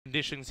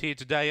Conditions here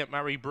today at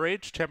Murray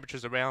Bridge.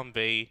 Temperatures around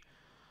the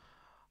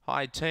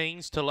high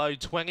teens to low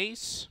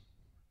 20s.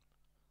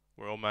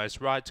 We're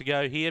almost right to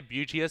go here.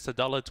 Beauteous,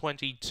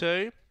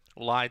 $1.22.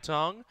 Light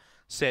on.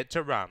 Set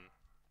to run.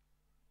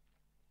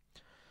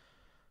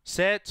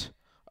 Set.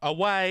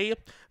 Away.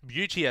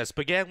 Beauteous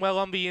began well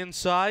on the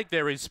inside.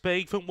 There is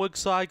speed from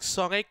Woodside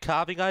Sonic,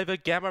 carving over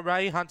Gamma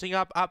Ray, hunting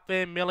up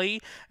there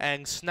Millie,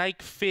 and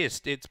Snake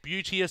Fist. It's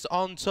Beauteous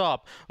on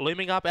top,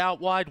 looming up out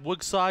wide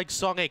Woodside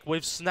Sonic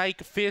with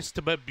Snake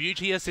Fist, but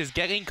Beauteous is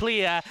getting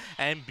clear,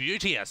 and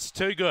Beauteous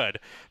too good.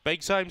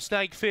 Beats home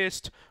Snake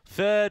Fist.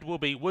 Third will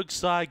be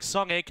Woodside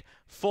Sonic.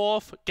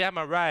 Fourth,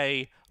 Gamma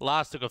Ray.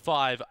 Last of the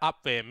 5 up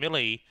there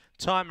Millie.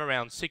 Time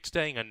around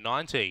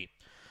 16:90.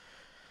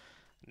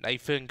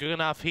 Nathan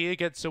Goodenough here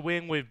gets a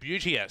win with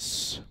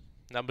Beauteous.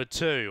 Number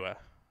 2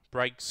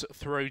 breaks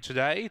through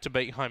today to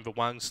beat home the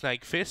 1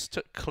 Snake Fist,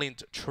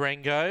 Clint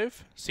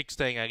Trengove,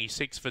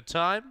 16:86 for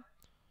time.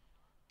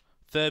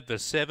 Third, the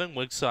 7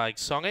 Woodside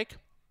Sonic,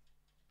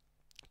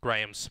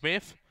 Graham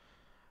Smith,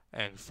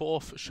 and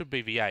fourth should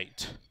be the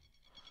 8.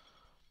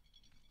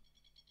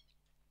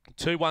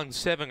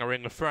 217 are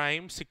in the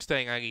frame,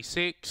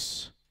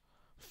 16:86.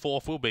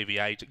 Fourth will be the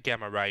 8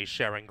 Gamma Ray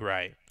Sharon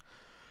Gray.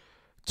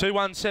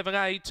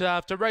 2178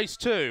 after race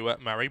 2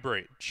 at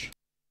Murray-Bridge.